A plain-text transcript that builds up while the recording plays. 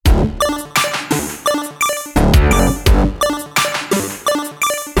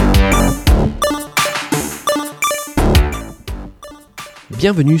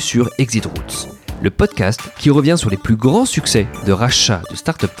bienvenue sur Exit Routes, le podcast qui revient sur les plus grands succès de rachat de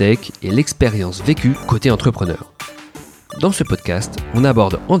start-up tech et l'expérience vécue côté entrepreneur. Dans ce podcast, on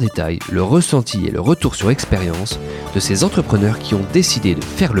aborde en détail le ressenti et le retour sur expérience de ces entrepreneurs qui ont décidé de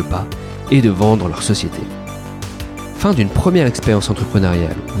faire le pas et de vendre leur société. Fin d'une première expérience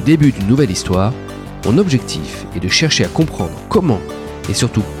entrepreneuriale ou début d'une nouvelle histoire, mon objectif est de chercher à comprendre comment et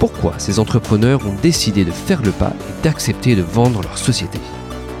surtout pourquoi ces entrepreneurs ont décidé de faire le pas et d'accepter de vendre leur société.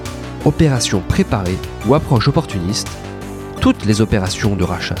 Opération préparée ou approche opportuniste, toutes les opérations de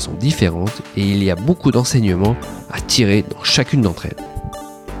rachat sont différentes et il y a beaucoup d'enseignements à tirer dans chacune d'entre elles.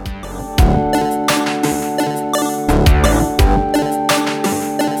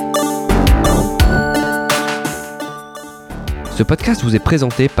 Ce podcast vous est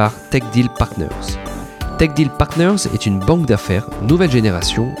présenté par TechDeal Partners. TechDeal Partners est une banque d'affaires nouvelle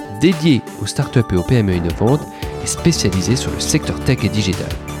génération dédiée aux startups et aux PME innovantes et spécialisée sur le secteur tech et digital.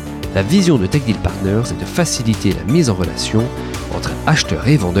 La vision de TechDeal Partners est de faciliter la mise en relation entre acheteurs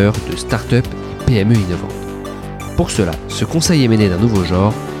et vendeurs de startups et PME innovantes. Pour cela, ce conseil émené d'un nouveau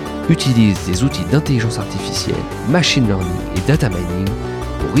genre utilise des outils d'intelligence artificielle, machine learning et data mining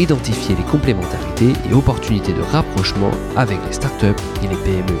pour identifier les complémentarités et opportunités de rapprochement avec les startups et les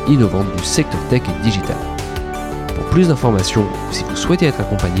PME innovantes du secteur tech et digital. Pour plus d'informations ou si vous souhaitez être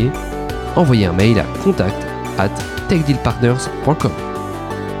accompagné, envoyez un mail à contact@techdealpartners.com.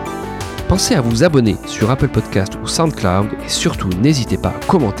 Pensez à vous abonner sur Apple Podcast ou SoundCloud et surtout n'hésitez pas à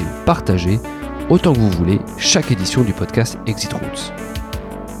commenter ou partager autant que vous voulez chaque édition du podcast Exit Routes.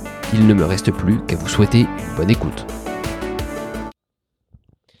 Il ne me reste plus qu'à vous souhaiter une bonne écoute.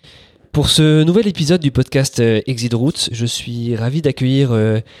 Pour ce nouvel épisode du podcast Exit Routes, je suis ravi d'accueillir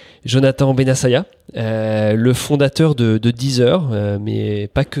Jonathan Benassaya, le fondateur de Deezer, mais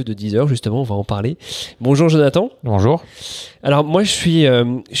pas que de Deezer, justement, on va en parler. Bonjour Jonathan. Bonjour. Alors moi, je suis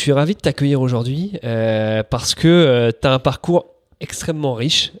ravi de t'accueillir aujourd'hui parce que tu as un parcours extrêmement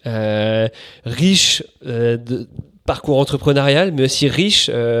riche, de parcours entrepreneurial, mais aussi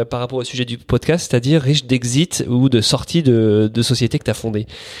riche par rapport au sujet du podcast, c'est-à-dire riche d'exit ou de sortie de sociétés que tu as fondées.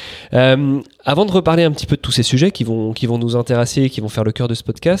 Avant de reparler un petit peu de tous ces sujets qui vont nous intéresser et qui vont faire le cœur de ce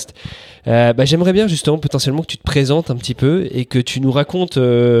podcast, j'aimerais bien justement potentiellement que tu te présentes un petit peu et que tu nous racontes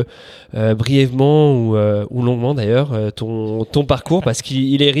brièvement ou longuement d'ailleurs ton parcours parce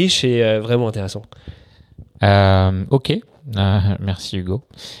qu'il est riche et vraiment intéressant. Ok, merci Hugo.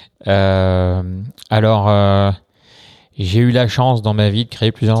 J'ai eu la chance dans ma vie de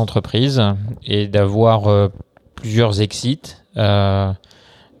créer plusieurs entreprises et d'avoir plusieurs exits,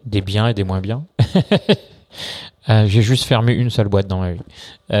 des biens et des moins bien. J'ai juste fermé une seule boîte dans ma vie,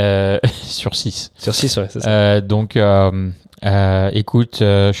 sur 6. Sur 6, ouais, c'est ça. Écoute,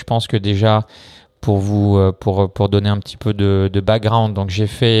 je pense que déjà, pour donner un petit peu de background, donc j'ai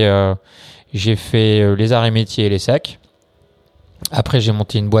fait les arts et métiers et les sacs. Après, j'ai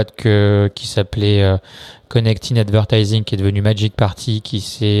monté une boîte qui s'appelait Connecting Advertising, qui est devenue Magic Party, qui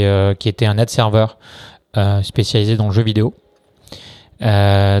était un ad server spécialisé dans le jeu vidéo.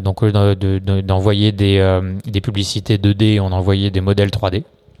 Donc, d'envoyer des publicités 2D, on envoyait des modèles 3D.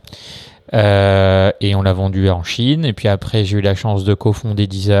 Et on l'a vendu en Chine. Et puis après, j'ai eu la chance de cofonder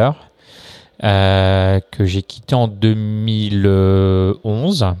Deezer, que j'ai quitté en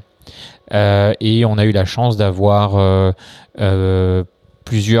 2011. Et on a eu la chance d'avoir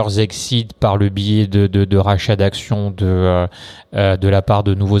plusieurs exits par le biais de rachats d'actions de la part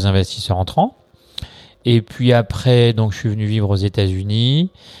de nouveaux investisseurs entrants. Et puis après, donc je suis venu vivre aux États-Unis.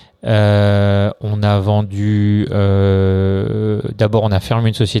 On a vendu. D'abord, on a fermé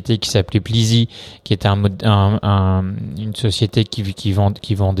une société qui s'appelait Pleasy, qui était une société qui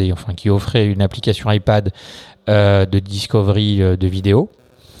offrait une application iPad de discovery de vidéos.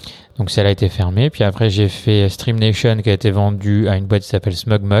 Donc, ça a été fermé. Puis après, j'ai fait Stream Nation qui a été vendu à une boîte qui s'appelle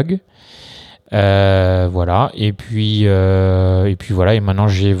SmugMug. Voilà. Et puis voilà. Et maintenant,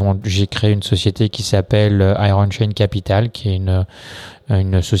 j'ai créé une société qui s'appelle Iron Chain Capital, qui est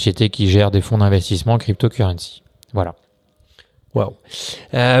une société qui gère des fonds d'investissement en cryptocurrency. Voilà. Wow.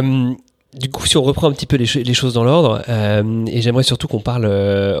 Du coup, si on reprend un petit peu les choses dans l'ordre, et j'aimerais surtout qu'on parle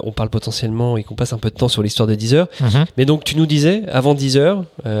potentiellement et qu'on passe un peu de temps sur l'histoire de Deezer. Mm-hmm. Mais donc, tu nous disais, avant Deezer,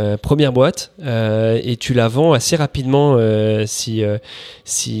 première boîte, et tu la vends assez rapidement, si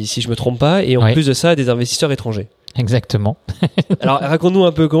je me trompe pas, et en plus de ça, à des investisseurs étrangers. Exactement. Alors, raconte-nous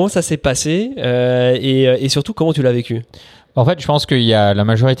un peu comment ça s'est passé, et surtout comment tu l'as vécu. En fait, je pense qu'il y a la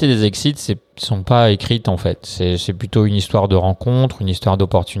majorité des exits sont pas écrites en fait. C'est plutôt une histoire de rencontre, une histoire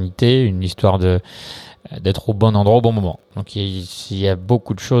d'opportunité, une histoire d'être au bon endroit au bon moment. Donc il y a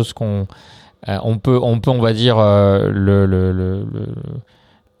beaucoup de choses qu'on on va dire,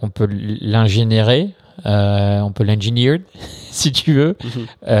 on peut l'ingénierer, on peut l'engineer, si tu veux.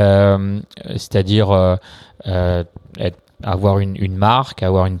 C'est-à-dire avoir une marque,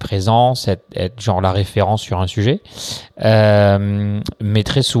 avoir une présence, être genre la référence sur un sujet. Mais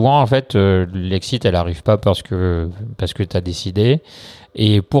très souvent, en fait, l'exit, elle n'arrive pas parce que tu as décidé.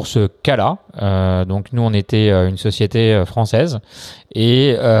 Et pour ce cas-là, donc nous, on était une société française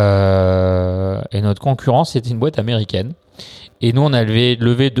et notre concurrent, c'était une boîte américaine. Et nous, on avait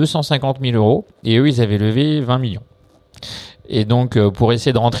levé 250 000 euros et eux, ils avaient levé 20 millions. Et donc, pour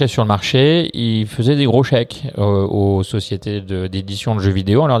essayer de rentrer sur le marché, ils faisaient des gros chèques aux sociétés d'édition de jeux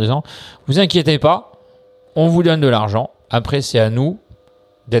vidéo en leur disant « Vous inquiétez pas, on vous donne de l'argent. Après, c'est à nous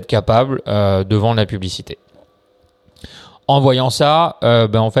d'être capables de vendre la publicité. » En voyant ça,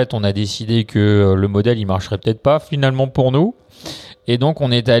 en fait, on a décidé que le modèle, il marcherait peut-être pas finalement pour nous. Et donc,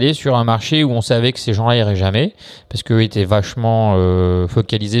 on est allé sur un marché où on savait que ces gens-là iraient jamais, parce qu'eux étaient vachement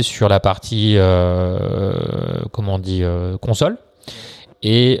focalisés sur la partie, console.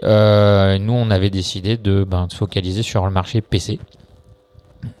 Et nous, on avait décidé de se focaliser sur le marché PC,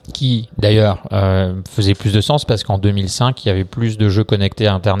 qui d'ailleurs faisait plus de sens, parce qu'en 2005, il y avait plus de jeux connectés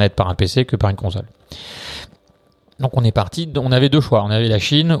à Internet par un PC que par une console. Donc, on est parti, on avait deux choix, on avait la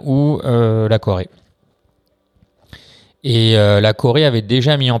Chine ou la Corée. Et la Corée avait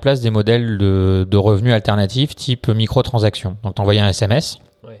déjà mis en place des modèles de revenus alternatifs type microtransactions. Donc, tu envoyais un SMS,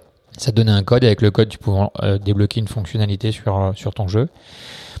 ça te donnait un code, et avec le code, tu pouvais débloquer une fonctionnalité sur ton jeu.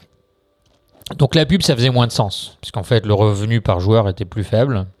 Donc, la pub, ça faisait moins de sens, puisqu'en fait, le revenu par joueur était plus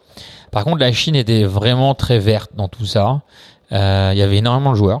faible. Par contre, la Chine était vraiment très verte dans tout ça. Il y avait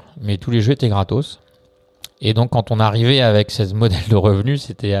énormément de joueurs, mais tous les jeux étaient gratos. Et donc, quand on arrivait avec ce modèle de revenus,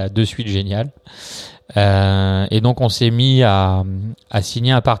 c'était de suite génial. Et donc, on s'est mis à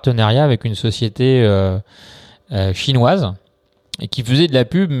signer un partenariat avec une société chinoise et qui faisait de la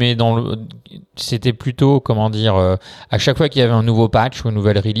pub, mais c'était plutôt, à chaque fois qu'il y avait un nouveau patch ou une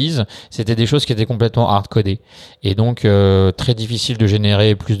nouvelle release, c'était des choses qui étaient complètement hard-codées. Et donc, très difficile de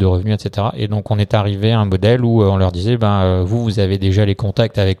générer plus de revenus, etc. Et donc, on est arrivé à un modèle où on leur disait, vous avez déjà les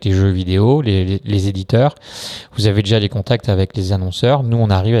contacts avec les jeux vidéo, les éditeurs, vous avez déjà les contacts avec les annonceurs. Nous,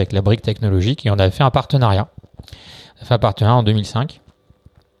 on arrive avec la brique technologique et on a fait un partenariat. On a fait un partenariat en 2005.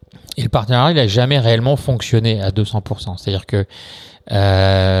 Et le partenariat, il n'a jamais réellement fonctionné à 200%. C'est-à-dire que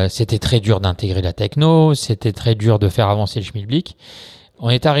c'était très dur d'intégrer la techno, c'était très dur de faire avancer le schmilblick. On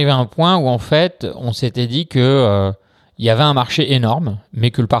est arrivé à un point où, en fait, on s'était dit que il y avait un marché énorme,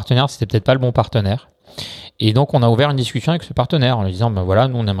 mais que le partenaire, c'était peut-être pas le bon partenaire. Et donc, on a ouvert une discussion avec ce partenaire en lui disant, voilà,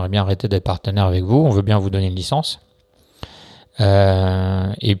 nous, on aimerait bien arrêter d'être partenaire avec vous, on veut bien vous donner une licence.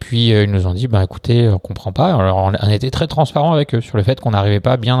 Et puis ils nous ont dit écoutez, on comprend pas. Alors on était très transparent avec eux sur le fait qu'on n'arrivait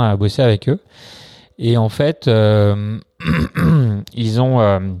pas bien à bosser avec eux. Et en fait, ils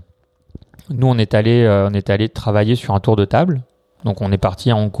ont nous on est allé travailler sur un tour de table. Donc on est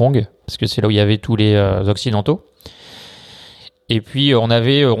parti à Hong Kong parce que c'est là où il y avait tous les occidentaux. Et puis on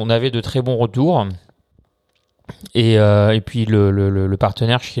avait de très bons retours. Et puis le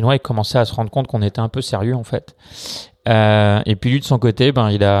partenaire chinois, il commençait à se rendre compte qu'on était un peu sérieux en fait. Et puis lui de son côté,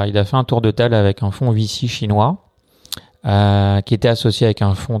 il a fait un tour de table avec un fonds VC chinois qui était associé avec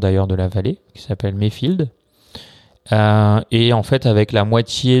un fonds d'ailleurs de la vallée qui s'appelle Mayfield. Et en fait, avec la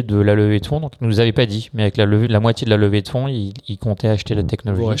moitié de la levée de fonds, donc il nous avait pas dit, mais avec la moitié de la levée de fonds, il comptait acheter la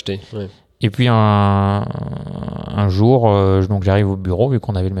technologie. Pour acheter, ouais. Et puis un jour, donc j'arrive au bureau, vu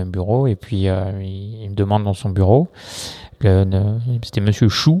qu'on avait le même bureau, et puis il me demande dans son bureau, c'était Monsieur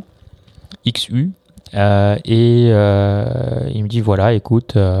Xu, XU, et il me dit voilà,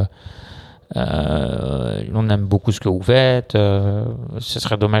 écoute, on aime beaucoup ce que vous faites, ce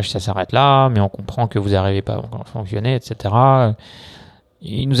serait dommage si ça s'arrête là, mais on comprend que vous n'arrivez pas à fonctionner, etc.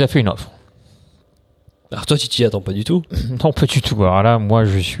 Il nous a fait une offre. Alors toi, tu t'y attends pas du tout? Non, pas du tout. Alors là, moi,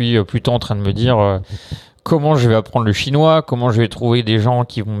 je suis plutôt en train de me dire comment je vais apprendre le chinois, comment je vais trouver des gens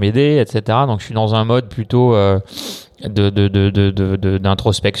qui vont m'aider, etc. Donc, je suis dans un mode plutôt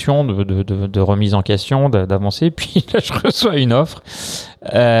d'introspection, de remise en question, d'avancer. Puis là, je reçois une offre.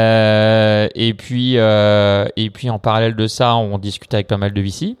 Et puis, en parallèle de ça, on discute avec pas mal de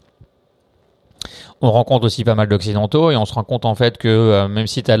VC. On rencontre aussi pas mal d'occidentaux et on se rend compte en fait que même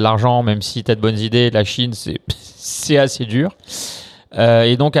si tu as de l'argent, même si tu as de bonnes idées, la Chine, c'est assez dur.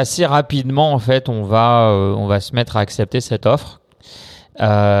 Et donc assez rapidement, en fait, on va se mettre à accepter cette offre.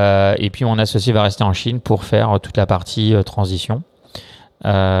 Et puis mon associé va rester en Chine pour faire toute la partie transition.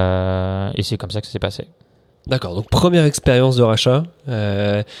 Et c'est comme ça que ça s'est passé. D'accord, donc première expérience de rachat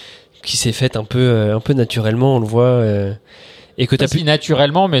qui s'est faite un peu naturellement, on le voit. Et que pas si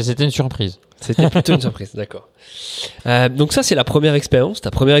naturellement, mais c'était une surprise. C'était plutôt une surprise, d'accord. Donc ça, c'est la première expérience,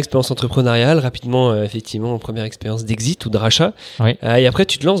 ta première expérience entrepreneuriale, rapidement, effectivement, première expérience d'exit ou de rachat. Oui. Et après,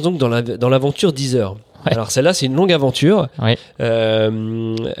 tu te lances donc dans l'aventure Deezer. Ouais. Alors celle-là, c'est une longue aventure. Oui.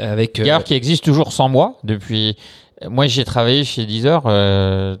 Avec Deezer qui existe toujours sans moi depuis. Moi, j'ai travaillé chez Deezer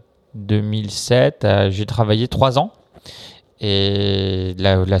 2007. J'ai travaillé 3 ans. Et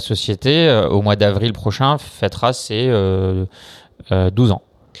la société, au mois d'avril prochain, fêtera ses 12 ans.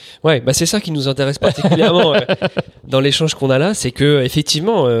 Ouais, bah c'est ça qui nous intéresse particulièrement dans l'échange qu'on a là, c'est que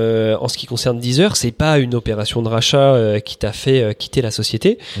effectivement, en ce qui concerne Deezer, c'est pas une opération de rachat qui t'a fait quitter la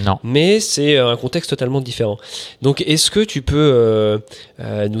société, Non. mais c'est un contexte totalement différent. Donc, est-ce que tu peux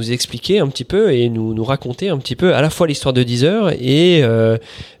nous expliquer un petit peu et nous raconter un petit peu à la fois l'histoire de Deezer et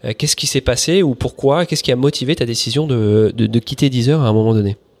qu'est-ce qui s'est passé ou pourquoi, qu'est-ce qui a motivé ta décision de quitter Deezer à un moment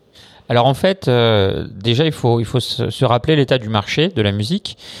donné? Alors en fait, déjà il faut se rappeler l'état du marché de la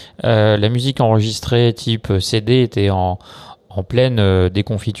musique. La musique enregistrée type CD était en pleine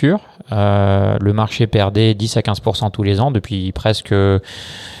déconfiture. Le marché perdait 10 à 15% tous les ans depuis presque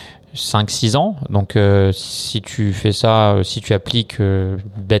 5-6 ans. Donc si tu fais ça, si tu appliques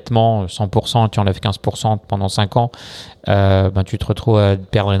bêtement 100%, tu enlèves 15% pendant 5 ans, tu te retrouves à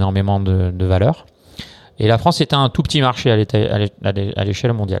perdre énormément de valeur. Et la France était un tout petit marché à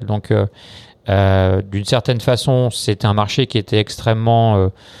l'échelle mondiale. Donc, d'une certaine façon, c'était un marché qui était extrêmement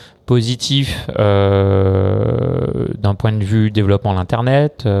positif d'un point de vue développement de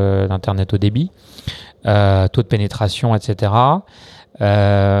l'Internet, l'Internet au débit, taux de pénétration, etc. Et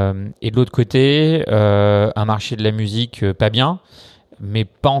de l'autre côté, un marché de la musique pas bien, mais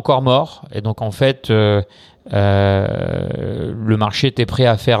pas encore mort. Et donc, en fait, le marché était prêt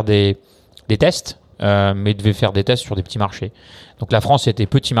à faire des tests. Mais devait faire des tests sur des petits marchés. Donc la France était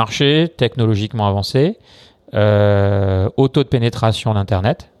petit marché, technologiquement avancé, haut taux de pénétration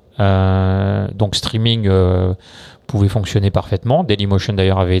d'Internet, donc streaming pouvait fonctionner parfaitement. Dailymotion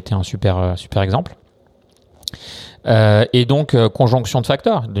d'ailleurs avait été un super exemple. Et donc conjonction de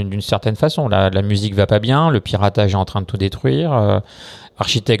facteurs d'une certaine façon. La musique va pas bien, le piratage est en train de tout détruire,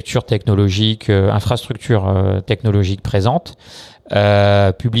 architecture technologique, infrastructure technologique présente.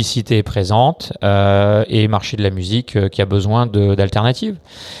 Publicité présente et marché de la musique qui a besoin d'alternatives.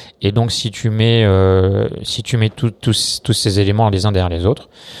 Et donc si tu mets tous ces éléments les uns derrière les autres,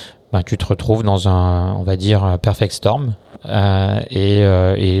 tu te retrouves dans on va dire perfect storm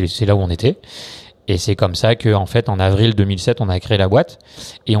et c'est là où on était. Et c'est comme ça que en fait en avril 2007 on a créé la boîte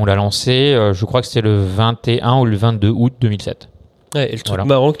et on l'a lancée, je crois que c'était le 21 ou le 22 août 2007. Ouais, et le truc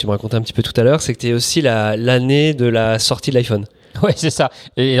marrant que tu me racontais un petit peu tout à l'heure, c'est que tu es aussi l'année de la sortie de l'iPhone. Ouais, c'est ça.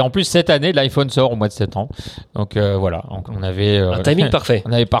 Et en plus, cette année, l'iPhone sort au mois de septembre. Donc voilà, on avait... un timing parfait.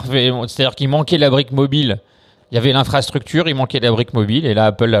 On avait parfait. C'est-à-dire qu'il manquait la brique mobile. Il y avait l'infrastructure, il manquait la brique mobile. Et là,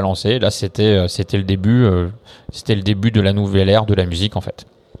 Apple l'a lancé. Là, c'était le début de la nouvelle ère de la musique, en fait.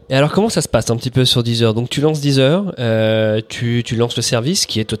 Et alors, comment ça se passe un petit peu sur Deezer? Donc, tu lances Deezer, tu lances le service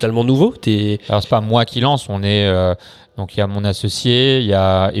qui est totalement nouveau. Alors, c'est pas moi qui lance. On est... donc, il y a mon associé,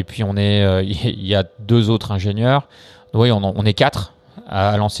 et puis il y a 2 autres ingénieurs. Oui, on est 4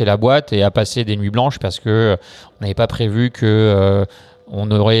 à lancer la boîte et à passer des nuits blanches parce que on n'avait pas prévu que on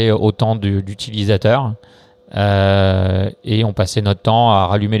aurait autant d'utilisateurs et on passait notre temps à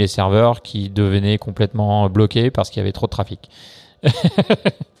rallumer les serveurs qui devenaient complètement bloqués parce qu'il y avait trop de trafic.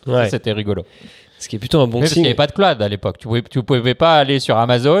 Ouais. C'était rigolo. Ce qui est plutôt un bon signe. Parce qu'il n'y avait pas de cloud à l'époque. Tu pouvais pas aller sur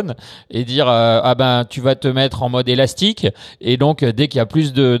Amazon et dire tu vas te mettre en mode élastique et donc dès qu'il y a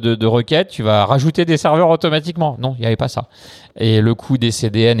plus de requêtes, tu vas rajouter des serveurs automatiquement. Non, il n'y avait pas ça. Et le coût des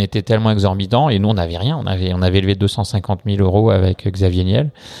CDN était tellement exorbitant et nous on n'avait rien. On avait levé 250 000 € avec Xavier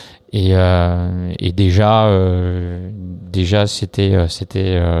Niel et déjà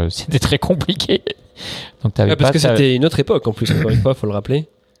c'était très compliqué. Donc parce que c'était une autre époque en plus. Encore une fois, faut le rappeler.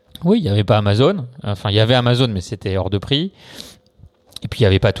 Oui, il n'y avait pas Amazon. Enfin, il y avait Amazon, mais c'était hors de prix. Et puis, il n'y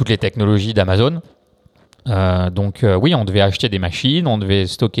avait pas toutes les technologies d'Amazon. Donc, oui, on devait acheter des machines, on devait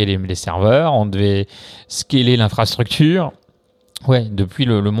stocker les serveurs, on devait scaler l'infrastructure. Ouais, depuis,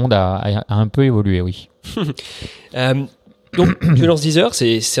 le monde a un peu évolué, oui. Donc, tu lances Deezer,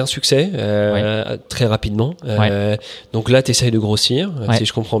 c'est un succès très rapidement. Donc là, tu essayes de grossir, si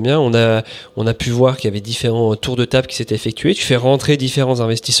je comprends bien. On a pu voir qu'il y avait différents tours de table qui s'étaient effectués. Tu fais rentrer différents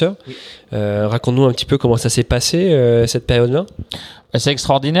investisseurs. Oui. Raconte-nous un petit peu comment ça s'est passé cette période-là. C'est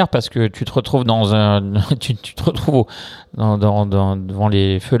extraordinaire parce que tu te retrouves tu te retrouves devant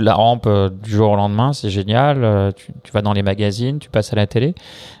les feux de la rampe du jour au lendemain. C'est génial. Tu vas dans les magazines, tu passes à la télé.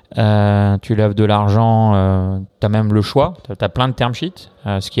 Tu lèves de l'argent, tu as même le choix, tu as plein de term sheets,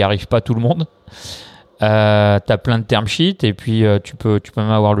 ce qui arrive pas à tout le monde. t'as plein de term sheets et puis tu peux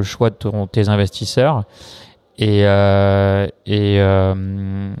même avoir le choix de tes investisseurs. Et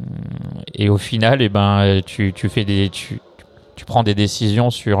au final, tu prends des décisions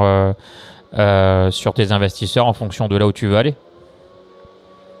sur tes investisseurs en fonction de là où tu veux aller.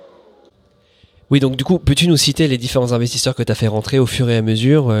 Oui, donc du coup, peux-tu nous citer les différents investisseurs que tu as fait rentrer au fur et à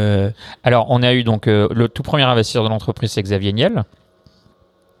mesure Alors, on a eu donc le tout premier investisseur de l'entreprise, c'est Xavier Niel.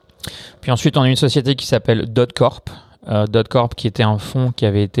 Puis ensuite, on a une société qui s'appelle Dotcorp. Dotcorp, qui était un fonds qui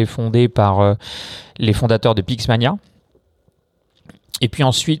avait été fondé par les fondateurs de Pixmania. Et puis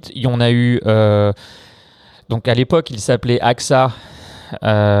ensuite, on a eu... donc à l'époque, il s'appelait AXA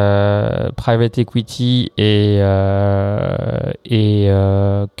Private Equity et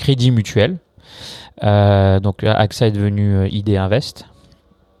Crédit Mutuel. Donc AXA est devenu ID Invest.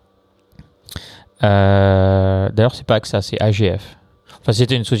 D'ailleurs, c'est pas AXA, c'est AGF. Enfin,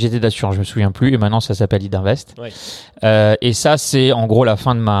 c'était une société d'assurance, je me souviens plus, et maintenant ça s'appelle Idinvest. Ouais. Et ça, c'est en gros la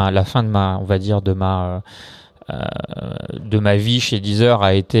fin de ma, on va dire de ma vie chez Deezer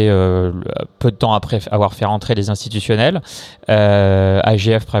a été peu de temps après avoir fait rentrer les institutionnels.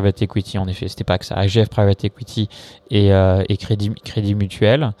 AGF Private Equity, en effet, c'était pas que ça. AGF Private Equity et Crédit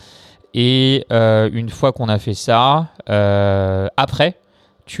Mutuel. Et une fois qu'on a fait ça, après,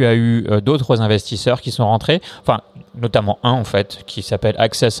 tu as eu d'autres investisseurs qui sont rentrés, enfin notamment un en fait qui s'appelle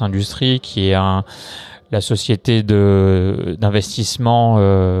Access Industries, qui est la société d'investissement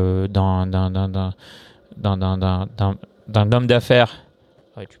d'un homme d'affaires.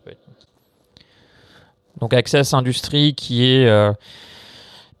 Ouais, donc Access Industries, qui est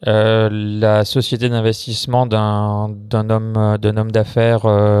la société d'investissement d'un homme d'affaires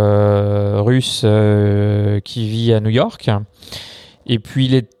russe qui vit à New York. Et puis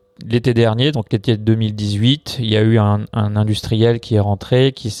l'été dernier, donc l'été 2018, il y a eu un industriel qui est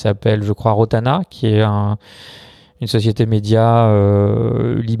rentré, qui s'appelle, je crois, Rotana, qui est une société média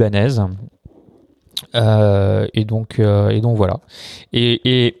libanaise. Et donc voilà.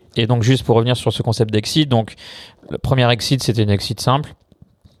 Et donc juste pour revenir sur ce concept d'exit, donc le premier exit, c'était une exit simple.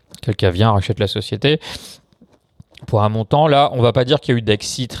 Quelqu'un vient, rachète la société pour un montant. Là, on va pas dire qu'il y a eu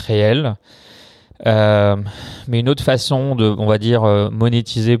d'exit réel. Mais une autre façon de, on va dire,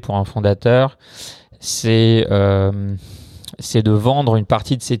 monétiser pour un fondateur, c'est de vendre une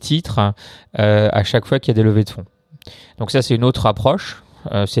partie de ses titres à chaque fois qu'il y a des levées de fonds. Donc ça, c'est une autre approche,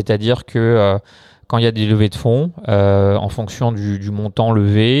 c'est-à-dire que quand il y a des levées de fonds, en fonction du montant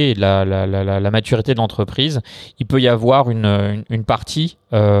levé et de la maturité de l'entreprise, il peut y avoir une partie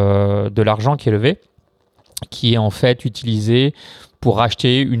de l'argent qui est levé, qui est en fait utilisée pour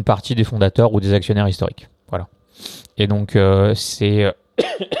racheter une partie des fondateurs ou des actionnaires historiques. Voilà. Et donc, c'est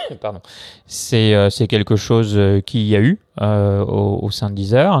quelque chose qu'il y a eu au sein de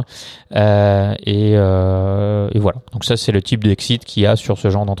Deezer. Et voilà. Donc ça, c'est le type d'exit qu'il y a sur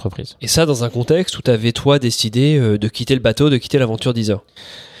ce genre d'entreprise. Et ça, dans un contexte où tu avais, toi, décidé de quitter le bateau, de quitter l'aventure Deezer.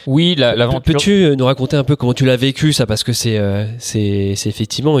 Oui, l'aventure... Peux-tu nous raconter un peu comment tu l'as vécu, ça, parce que c'est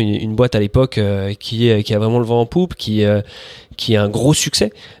effectivement une boîte à l'époque qui a vraiment le vent en poupe, qui a un gros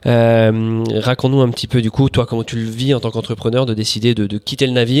succès. Raconte-nous un petit peu, du coup, toi, comment tu le vis en tant qu'entrepreneur, de décider de quitter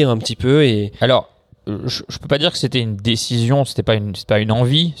le navire un petit peu. Et... Alors, je peux pas dire que c'était une décision, c'était pas une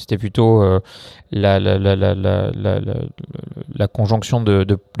envie, c'était plutôt la conjonction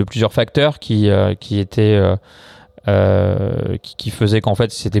de plusieurs facteurs qui étaient qui faisait qu'en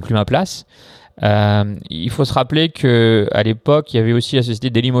fait c'était plus ma place. Il faut se rappeler que à l'époque il y avait aussi la société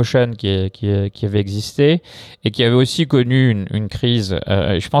Dailymotion qui avait existé et qui avait aussi connu une crise.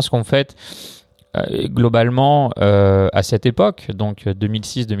 Je pense qu'en fait globalement à cette époque, donc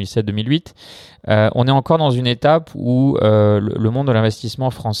 2006, 2007, 2008, on est encore dans une étape où le monde de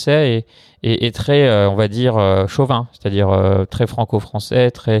l'investissement français est très, on va dire, chauvin, c'est-à-dire très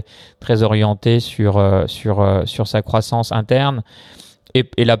franco-français, très orienté sur sa croissance interne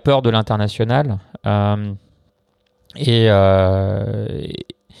et la peur de l'international. Et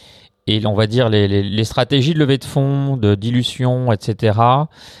on va dire les stratégies de levée de fonds, de dilution, etc.,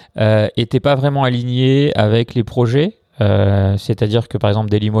 n'étaient pas vraiment alignées avec les projets. C'est-à-dire que par exemple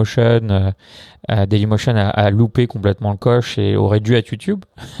Dailymotion a loupé complètement le coche et aurait dû être YouTube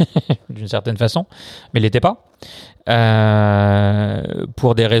d'une certaine façon, mais il l'était pas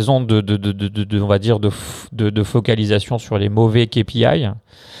pour des raisons on va dire de focalisation sur les mauvais KPI.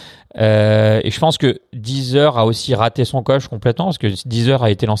 Et je pense que Deezer a aussi raté son coche complètement parce que Deezer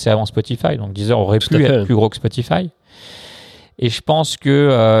a été lancé avant Spotify, donc Deezer aurait pu être plus gros que Spotify. Et je pense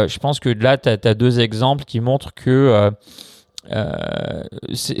que là, tu as deux exemples qui montrent que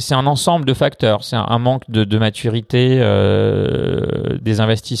c'est un ensemble de facteurs. C'est un manque de maturité des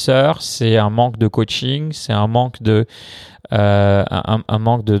investisseurs, c'est un manque de coaching, c'est un manque un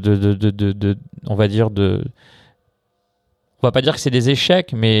manque on va dire on va pas dire que c'est des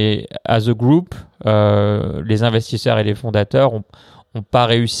échecs, mais as a group, les investisseurs et les fondateurs ont pas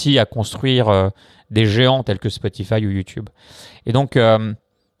réussi à construire des géants tels que Spotify ou YouTube. Et donc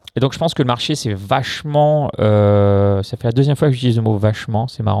je pense que le marché, c'est vachement... ça fait la deuxième fois que j'utilise le mot vachement,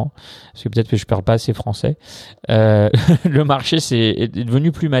 c'est marrant, parce que peut-être que je ne parle pas assez français. Le marché est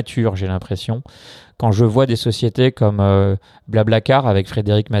devenu plus mature, j'ai l'impression. Quand je vois des sociétés comme Blablacar avec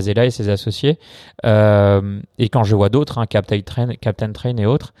Frédéric Mazella et ses associés, et quand je vois d'autres, Captain Train et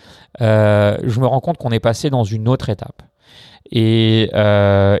autres, je me rends compte qu'on est passé dans une autre étape. Et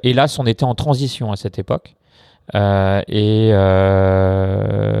hélas, on était en transition à cette époque. Et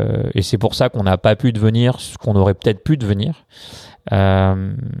c'est pour ça qu'on n'a pas pu devenir ce qu'on aurait peut-être pu devenir.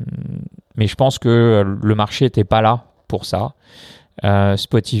 Mais je pense que le marché n'était pas là pour ça.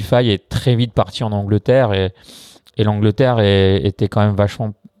 Spotify est très vite parti en Angleterre et l'Angleterre était quand même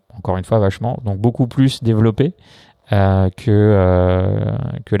vachement, donc beaucoup plus développée que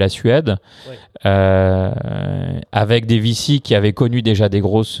la Suède, avec des VC qui avaient connu déjà des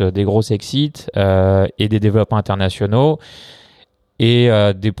grosses exits et des développements internationaux et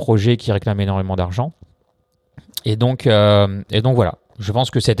des projets qui réclament énormément d'argent. Et donc voilà. Je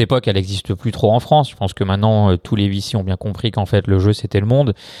pense que cette époque, elle n'existe plus trop en France. Je pense que maintenant, tous les VC ont bien compris qu'en fait, le jeu, c'était le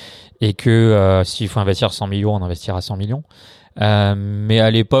monde et que s'il faut investir 100 millions, on investira 100 millions. Mais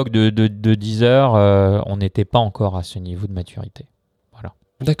à l'époque de Deezer, on n'était pas encore à ce niveau de maturité. Voilà.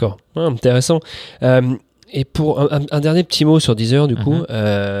 D'accord, intéressant. Et pour un dernier petit mot sur Deezer, du coup,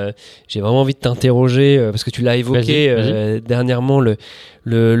 j'ai vraiment envie de t'interroger, parce que tu l'as évoqué vas-y. Dernièrement,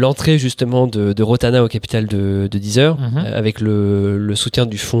 l'entrée justement de Rotana au capital de Deezer, avec le soutien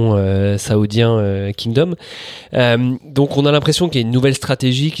du fonds saoudien Kingdom. Donc on a l'impression qu'il y a une nouvelle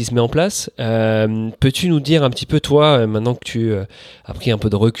stratégie qui se met en place. Peux-tu nous dire un petit peu, toi, maintenant que tu as pris un peu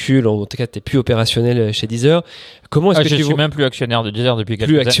de recul, en tout cas tu n'es plus opérationnel chez Deezer, comment est-ce que je suis même plus actionnaire de Deezer depuis quelques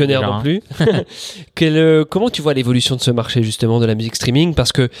années. Plus actionnaire non plus. Comment tu vois l'évolution de ce marché justement de la musique streaming?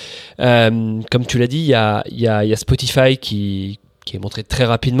 Parce que, comme tu l'as dit, il y a Spotify qui est montré très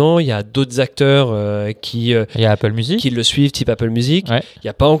rapidement. Il y a d'autres acteurs il y a Apple Music qui le suivent, type Apple Music. Ouais. Il n'y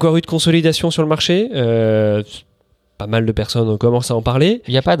a pas encore eu de consolidation sur le marché. Pas mal de personnes commencent à en parler.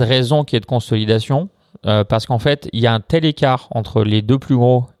 Il n'y a pas de raison qu'il y ait de consolidation parce qu'en fait, il y a un tel écart entre les deux plus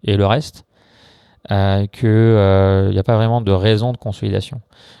gros et le reste qu'il n'y a pas vraiment de raison de consolidation.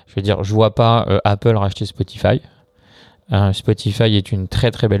 Je veux dire, je ne vois pas Apple racheter Spotify. Spotify est une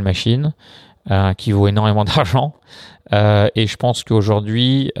très très belle machine qui vaut énormément d'argent. Et je pense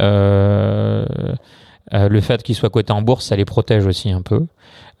qu'aujourd'hui, le fait qu'ils soient cotés en bourse, ça les protège aussi un peu.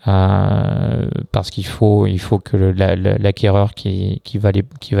 Parce qu'il faut que l'acquéreur qui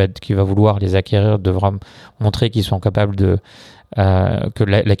va vouloir les acquérir devra montrer qu'ils sont capables que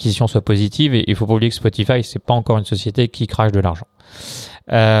l'acquisition soit positive. Et il ne faut pas oublier que Spotify, c'est pas encore une société qui crache de l'argent.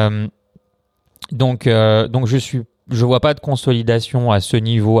 Donc je vois pas de consolidation à ce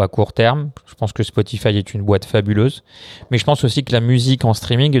niveau à court terme. Je pense que Spotify est une boîte fabuleuse, mais je pense aussi que la musique en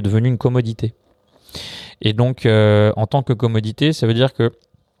streaming est devenue une commodité. Et donc, en tant que commodité, ça veut dire que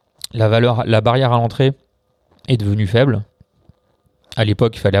la barrière à l'entrée est devenue faible. À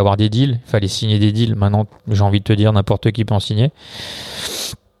l'époque, il fallait avoir des deals, il fallait signer des deals. Maintenant, j'ai envie de te dire, n'importe qui peut en signer.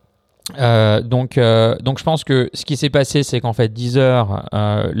 Donc je pense que ce qui s'est passé, c'est qu'en fait Deezer,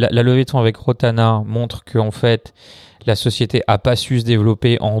 la levée de fonds avec Rotana montre qu'en fait la société a pas su se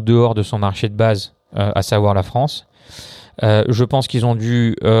développer en dehors de son marché de base, à savoir la France. Je pense qu'ils ont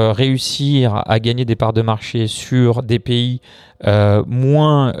dû réussir à gagner des parts de marché sur des pays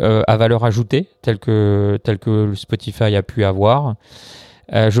moins à valeur ajoutée, tels que Spotify a pu avoir.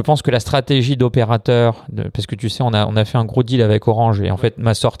 Je pense que la stratégie d'opérateur, parce que tu sais, on a fait un gros deal avec Orange et en fait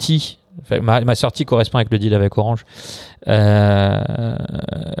ma sortie correspond avec le deal avec Orange.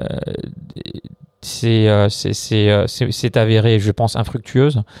 C'est avéré, je pense,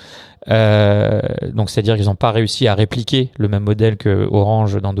 infructueuse. Donc c'est-à-dire qu'ils n'ont pas réussi à répliquer le même modèle que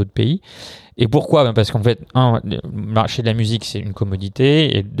Orange dans d'autres pays. Et pourquoi ? Parce qu'en fait, le marché de la musique, c'est une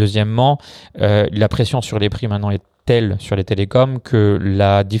commodité. Et deuxièmement, la pression sur les prix maintenant est telle sur les télécoms que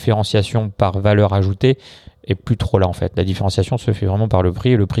la différenciation par valeur ajoutée est plus trop là en fait. La différenciation se fait vraiment par le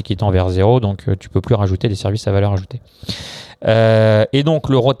prix, et le prix qui tend vers zéro, donc tu peux plus rajouter des services à valeur ajoutée. Et donc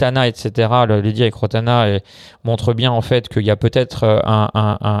le Rotana, etc., le deal avec Rotana montre bien en fait qu'il y a peut-être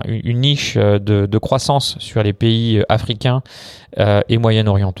une niche de croissance sur les pays africains et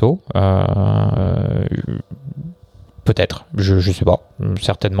moyen-orientaux. Peut-être, je sais pas,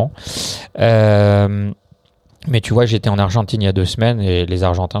 certainement. Mais tu vois, j'étais en Argentine il y a 2 semaines et les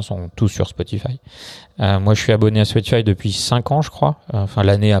Argentins sont tous sur Spotify. Moi, je suis abonné à Spotify depuis 5 ans, je crois. Enfin,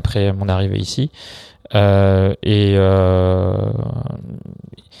 l'année après mon arrivée ici. Et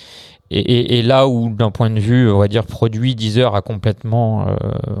là où, d'un point de vue, on va dire, produit, Deezer a complètement,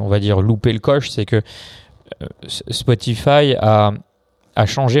 on va dire, loupé le coche, c'est que Spotify a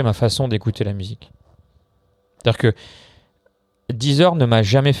changé ma façon d'écouter la musique. C'est-à-dire que Deezer ne m'a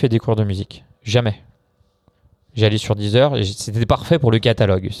jamais fait des cours de musique. Jamais. J'allais sur Deezer et c'était parfait pour le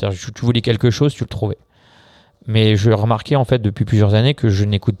catalogue. C'est-à-dire que tu voulais quelque chose, tu le trouvais. Mais je remarquais en fait depuis plusieurs années que je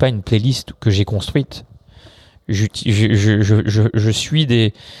n'écoute pas une playlist que j'ai construite. Je suis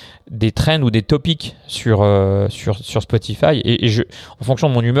des trends ou des topics sur Spotify et en fonction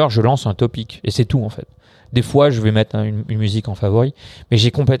de mon humeur, je lance un topic et c'est tout en fait. Des fois, je vais mettre une musique en favori, mais j'ai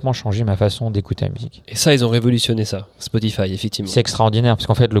complètement changé ma façon d'écouter la musique. Et ça, ils ont révolutionné ça, Spotify, effectivement. C'est extraordinaire, parce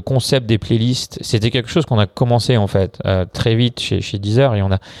qu'en fait, le concept des playlists, c'était quelque chose qu'on a commencé en fait très vite chez Deezer, et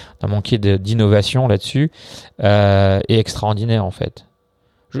on a manqué d'innovation là-dessus, et extraordinaire en fait.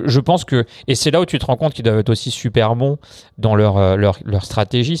 Je pense que, et c'est là où tu te rends compte qu'ils doivent être aussi super bons dans leur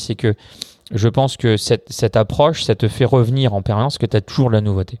stratégie, c'est que je pense que cette approche, ça te fait revenir en permanence, que tu as toujours de la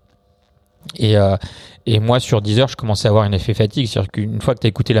nouveauté. Et moi, sur Deezer, je commençais à avoir un effet fatigue. C'est-à-dire qu'une fois que tu as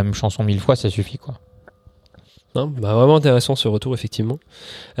écouté la même chanson 1000 fois, ça suffit, quoi. Non, bah vraiment intéressant ce retour, effectivement.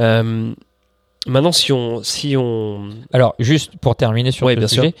 Maintenant, si on... Alors, juste pour terminer sur ce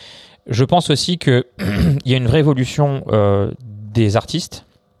sujet, je pense aussi qu'il y a une vraie évolution des artistes.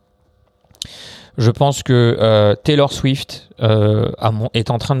 Je pense que Taylor Swift est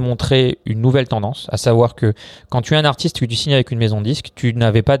en train de montrer une nouvelle tendance, à savoir que quand tu es un artiste que tu signes avec une maison de disques, tu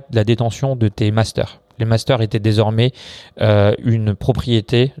n'avais pas la détention de tes masters. Les masters étaient désormais une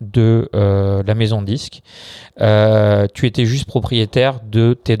propriété de la maison de disques. Tu étais juste propriétaire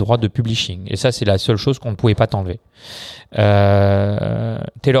de tes droits de publishing. Et ça, c'est la seule chose qu'on ne pouvait pas t'enlever.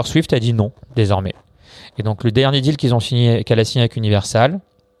 Taylor Swift a dit non, désormais. Et donc, le dernier deal qu'elle a signé avec Universal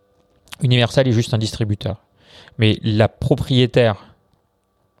est juste un distributeur. Mais la propriétaire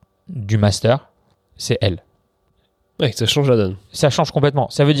du master, c'est elle. Ouais, ça change la donne. Ça change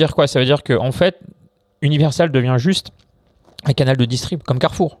complètement. Ça veut dire quoi ? Ça veut dire qu'en fait, Universal devient juste un canal de distrib, comme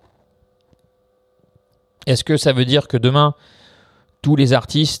Carrefour. Est-ce que ça veut dire que demain, tous les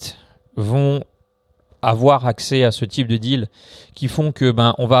artistes vont avoir accès à ce type de deal qui font que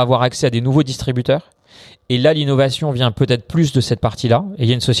on va avoir accès à des nouveaux distributeurs ? Et là, l'innovation vient peut-être plus de cette partie-là. Et il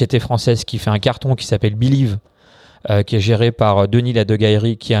y a une société française qui fait un carton qui s'appelle Believe, qui est géré par Denis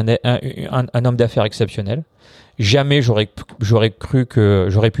Ladegaillerie, qui est un homme d'affaires exceptionnel. Jamais j'aurais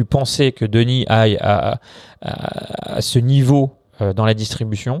pu penser que Denis aille à ce niveau dans la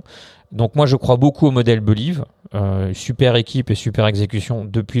distribution. Donc moi, je crois beaucoup au modèle Believe. Super équipe et super exécution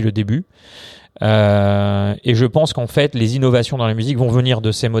depuis le début. Et je pense qu'en fait, les innovations dans la musique vont venir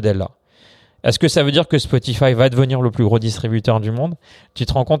de ces modèles-là. Est-ce que ça veut dire que Spotify va devenir le plus gros distributeur du monde ? Tu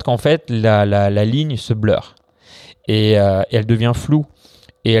te rends compte qu'en fait, la ligne se blur. Et elle devient floue.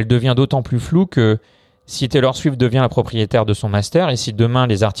 Et elle devient d'autant plus floue que si Taylor Swift devient la propriétaire de son master, et si demain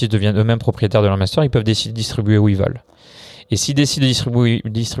les artistes deviennent eux-mêmes propriétaires de leur master, ils peuvent décider de distribuer où ils veulent. Et s'ils décident de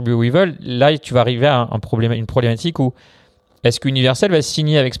distribuer où ils veulent, là, tu vas arriver à une problématique où est-ce qu'Universal va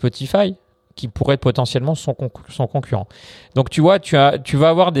signer avec Spotify ? Qui pourrait être potentiellement son concurrent. Donc tu vois, tu vas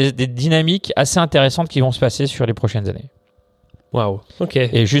avoir des dynamiques assez intéressantes qui vont se passer sur les prochaines années. Waouh, ok.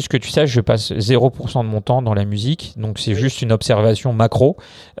 Et juste que tu saches, je passe 0% de mon temps dans la musique, donc c'est juste une observation macro,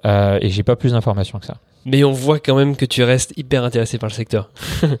 et j'ai pas plus d'informations que ça. Mais on voit quand même que tu restes hyper intéressé par le secteur.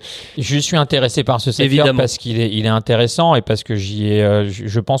 Je suis intéressé par ce secteur évidemment. Parce qu'il est intéressant et parce que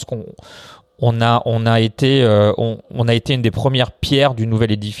je pense qu'on a été une des premières pierres du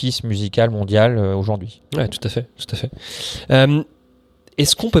nouvel édifice musical mondial aujourd'hui. Ouais, tout à fait.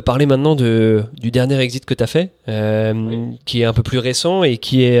 Est-ce qu'on peut parler maintenant du dernier exit que tu as fait, qui est un peu plus récent et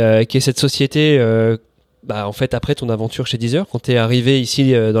qui est cette société, en fait, après ton aventure chez Deezer, quand tu es arrivé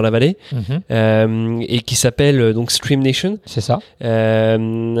ici dans la vallée, et qui s'appelle donc Stream Nation. C'est ça.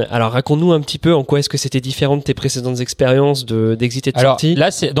 Alors, raconte-nous un petit peu en quoi est-ce que c'était différent de tes précédentes expériences d'exit et de sortie. Là,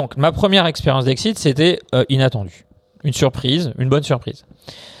 donc ma première expérience d'exit, c'était inattendu. Une surprise, une bonne surprise.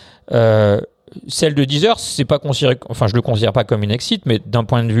 Celle de Deezer, c'est pas considéré, enfin je le considère pas comme une exit, mais d'un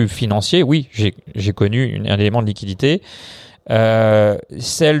point de vue financier, oui, j'ai connu un élément de liquidité.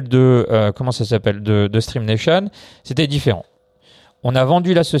 Celle de comment ça s'appelle de Stream Nation, c'était différent. On a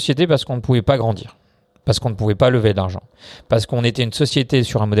vendu la société parce qu'on ne pouvait pas grandir, parce qu'on ne pouvait pas lever d'argent. Parce qu'on était une société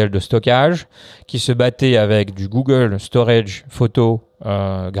sur un modèle de stockage qui se battait avec du Google Storage Photo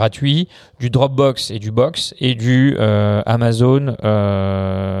gratuit, du Dropbox et du Box et du Amazon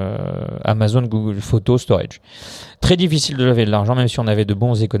Google Photo Storage. Très difficile de lever de l'argent, même si on avait de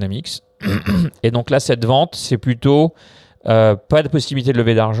bons economics. Et donc là, cette vente, c'est plutôt pas de possibilité de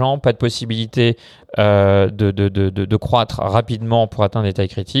lever d'argent, pas de possibilité de croître rapidement pour atteindre des tailles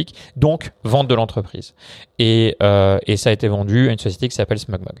critiques, donc vente de l'entreprise. Et ça a été vendu à une société qui s'appelle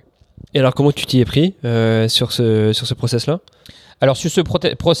SmugMug. Et alors, comment tu t'y es pris sur ce process-là ? Alors, sur ce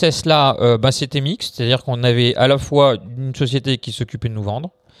process-là, c'était mixte, c'est-à-dire qu'on avait à la fois une société qui s'occupait de nous vendre,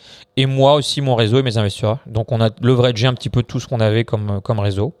 et moi aussi, mon réseau et mes investisseurs. Donc, on a leveragé un petit peu tout ce qu'on avait comme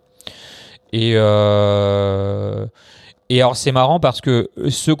réseau. Et alors, c'est marrant parce que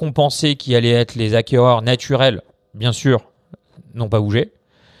ceux qu'on pensait qui allaient être les acquéreurs naturels, bien sûr, n'ont pas bougé.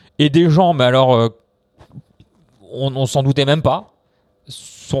 Et des gens, mais alors, on s'en doutait même pas,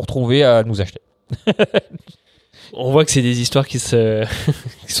 sont retrouvés à nous acheter. On voit que c'est des histoires qui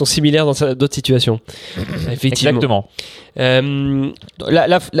sont similaires dans d'autres situations. Effectivement. Exactement.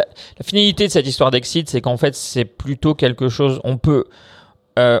 La finalité de cette histoire d'exit, c'est qu'en fait, c'est plutôt quelque chose. On peut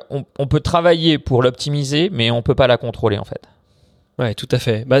travailler pour l'optimiser, mais on peut pas la contrôler en fait. Ouais, tout à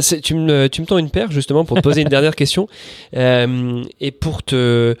fait. Tu me tends une perche justement pour te poser une dernière question et pour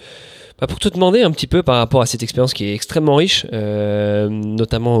te demander un petit peu par rapport à cette expérience qui est extrêmement riche,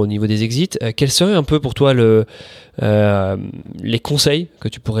 notamment au niveau des exits, quels seraient un peu pour toi les conseils que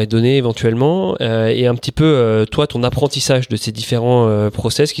tu pourrais donner éventuellement et un petit peu toi ton apprentissage de ces différents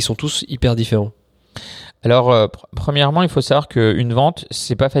process qui sont tous hyper différents. Alors, premièrement, il faut savoir qu'une vente,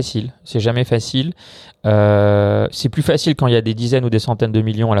 c'est pas facile. C'est jamais facile. C'est plus facile quand il y a des dizaines ou des centaines de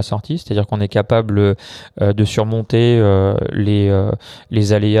millions à la sortie. C'est-à-dire qu'on est capable de surmonter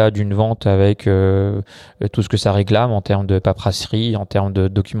les aléas d'une vente avec tout ce que ça réclame en termes de paperasserie, en termes de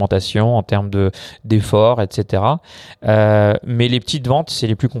documentation, en termes d'efforts, etc. Mais les petites ventes, c'est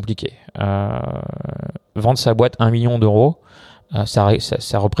les plus compliquées. Vendre sa boîte 1 million d'euros, ça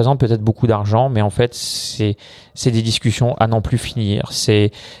représente peut-être beaucoup d'argent, mais en fait, c'est des discussions à n'en plus finir.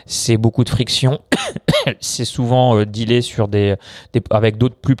 C'est beaucoup de friction. C'est souvent dealé avec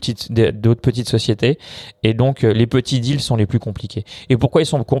d'autres petites sociétés. Et donc, les petits deals sont les plus compliqués. Et pourquoi ils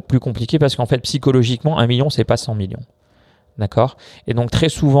sont plus compliqués ? Parce qu'en fait, psychologiquement, 1 million, c'est pas 100 millions. D'accord ? Et donc, très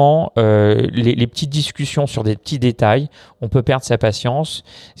souvent, les petites discussions sur des petits détails, on peut perdre sa patience,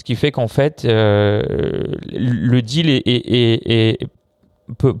 ce qui fait qu'en fait, le deal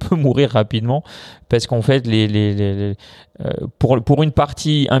peut mourir rapidement parce qu'en fait, pour une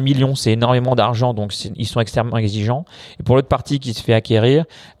partie, 1 million, c'est énormément d'argent, donc ils sont extrêmement exigeants. Et pour l'autre partie qui se fait acquérir,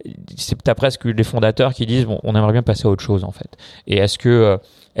 t'as presque les fondateurs qui disent, bon, on aimerait bien passer à autre chose, en fait. Et est-ce que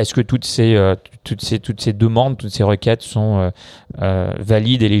toutes ces demandes, toutes ces requêtes sont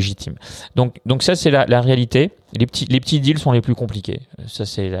valides et légitimes. Donc ça, c'est la réalité. Les petits deals sont les plus compliqués. Ça,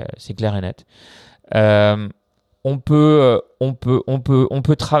 c'est clair et net. On peut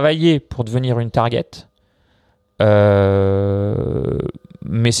travailler pour devenir une target,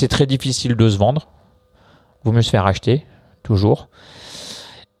 mais c'est très difficile de se vendre. Vaut mieux se faire acheter, toujours.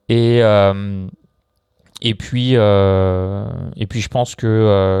 Et puis je pense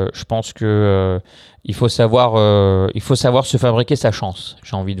que il faut savoir se fabriquer sa chance.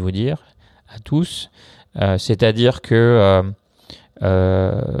 J'ai envie de vous dire à tous, c'est-à-dire que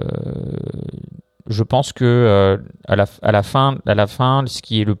je pense que à la fin, ce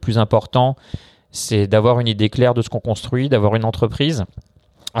qui est le plus important, c'est d'avoir une idée claire de ce qu'on construit, d'avoir une entreprise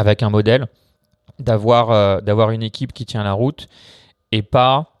avec un modèle, d'avoir une équipe qui tient la route et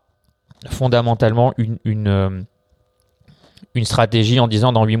pas fondamentalement une stratégie en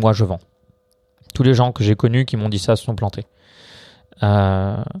disant dans 8 mois je vends. Tous les gens que j'ai connus qui m'ont dit ça se sont plantés.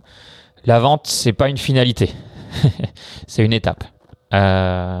 La vente, c'est pas une finalité, c'est une étape.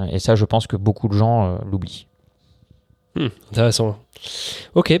 Et ça, je pense que beaucoup de gens l'oublient. Intéressant.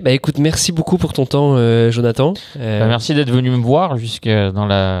 Ok, écoute, merci beaucoup pour ton temps, Jonathan. Merci d'être venu me voir jusque dans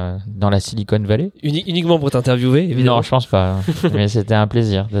la Silicon Valley. Uniquement pour t'interviewer, évidemment. Non, je pense pas. Mais c'était un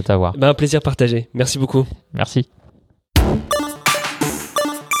plaisir de t'avoir. Un plaisir partagé. Merci beaucoup. Merci.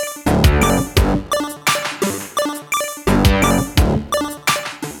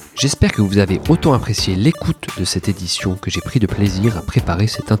 J'espère que vous avez autant apprécié l'écoute de cette édition que j'ai pris de plaisir à préparer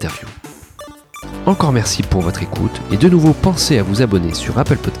cette interview. Encore merci pour votre écoute et de nouveau pensez à vous abonner sur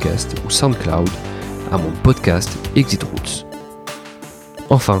Apple Podcast ou SoundCloud à mon podcast Exit Roots.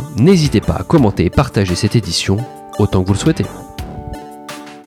 Enfin, n'hésitez pas à commenter et partager cette édition autant que vous le souhaitez.